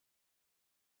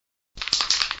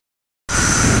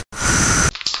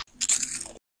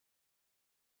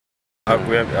I won't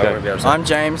be able to say. I'm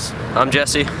James. I'm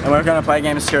Jesse. And we're going to play a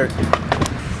game of s.c.o.o.t.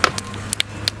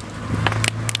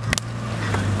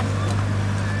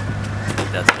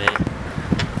 That's me.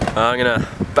 I'm going to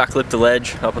backlip the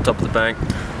ledge up on top of the bank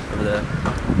over there.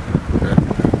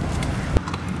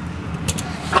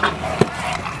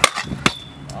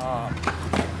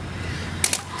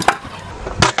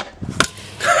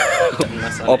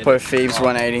 Oppo Thieves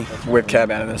 180 whip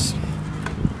cab out of this.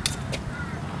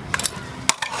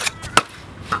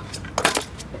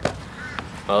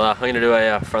 Well, I'm going to do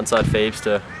a frontside Thieves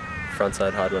to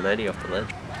frontside hard 180 off the ledge.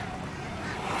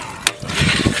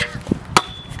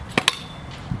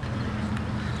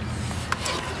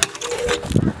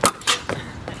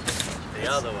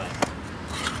 The other way.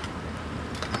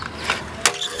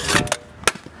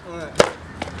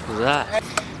 What's that?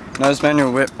 Nose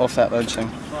manual whip off that ledge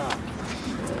thing.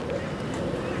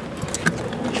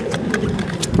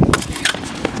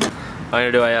 I'm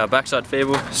going to do a backside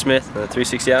feeble, Smith, and a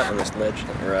 360 out on this ledge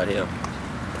right here.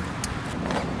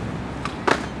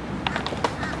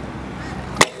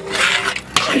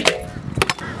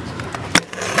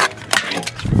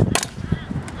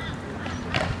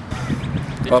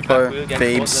 Oppo,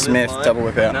 Thieves, Smith, double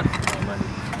whip out. No.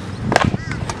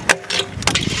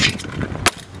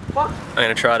 I'm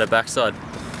going to try to backside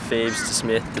Thieves to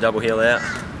Smith, the double heel out.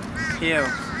 Heel.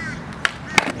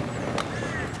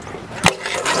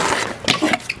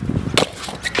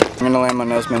 I'm going to land my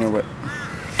nose manual whip.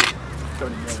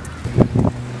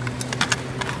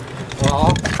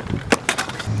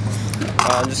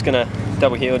 I'm just going to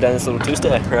double heel down this little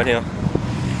two-stair right here.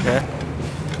 Okay.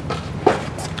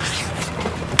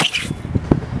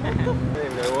 I don't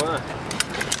even know why.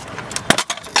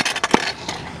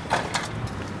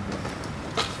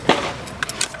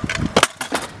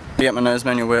 Get my nose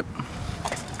manual whip.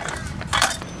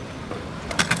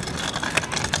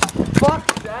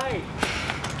 Fuck's sake!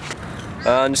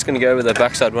 I'm just going to go with a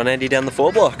backside 180 down the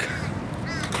 4 block.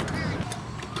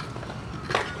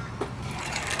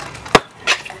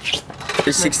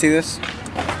 .360 this.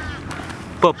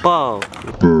 Pow.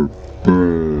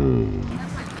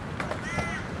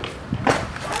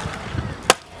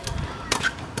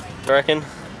 I reckon.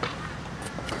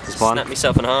 Snap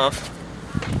myself in half.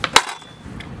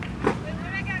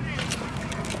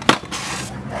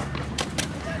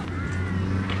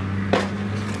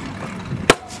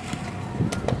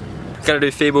 Gotta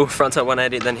do feeble, frontside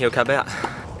 180, then heel cab out.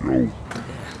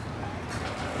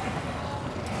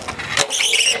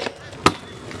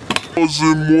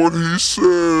 Wasn't what he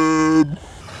said.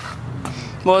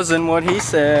 Wasn't what he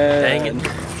said. Dang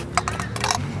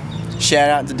it. Shout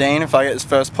out to Dean. If I get his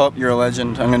first pop, you're a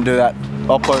legend. I'm gonna do that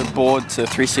Oppo board to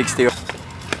 360. I'm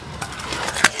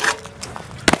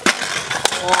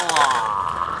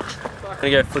gonna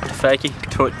go flip the fakie.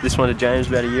 Taught this one to James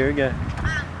about a year ago.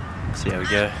 See how we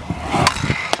go.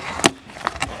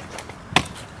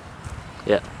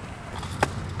 Yeah.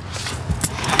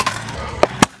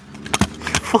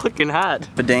 Fucking hard.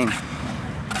 For Dean.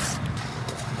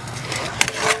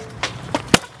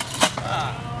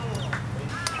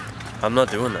 I'm not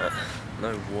doing that.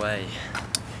 No way.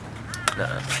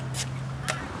 Nah.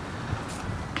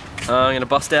 I'm gonna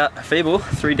bust out a feeble,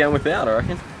 3 down whip out, I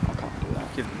reckon. I can't do that.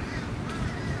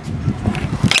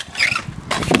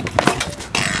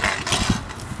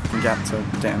 Gap to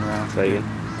down rail. Say again.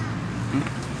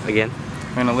 Again?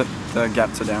 I'm gonna lip the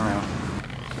gap to down rail.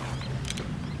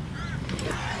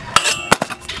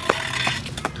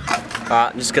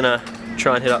 I'm just gonna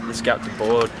try and hit up this gap to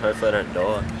board. Hopefully I don't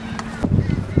die.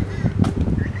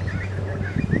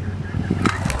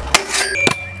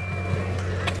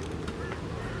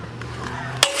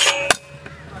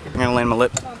 I'm gonna land my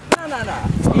lip. No.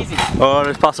 Easy. Oh,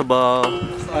 it's possible.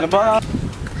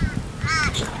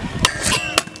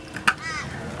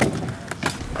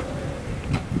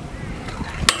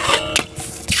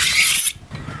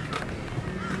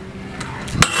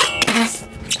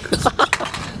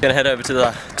 Gonna head over to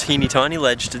the teeny tiny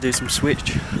ledge to do some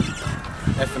switch.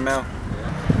 FML.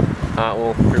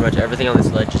 Well, pretty much everything on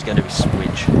this ledge is going to be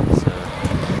switch. So,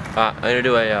 I'm gonna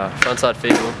do a frontside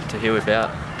feeble to heel whip out.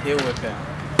 Heel whip out.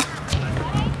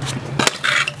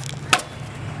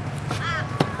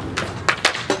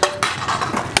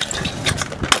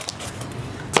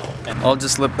 I'll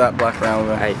just lip that black rail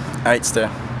there. 8 stair.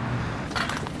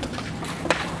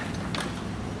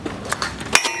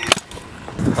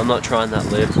 I'm not trying that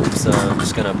lip, so I'm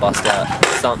just gonna bust out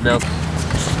something else.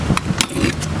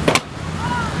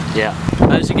 Yeah.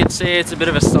 As you can see, it's a bit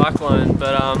of a cyclone,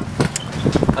 but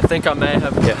I think I may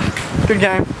have. Yeah. Good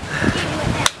game.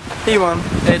 He won.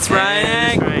 It's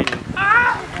raining. It's raining.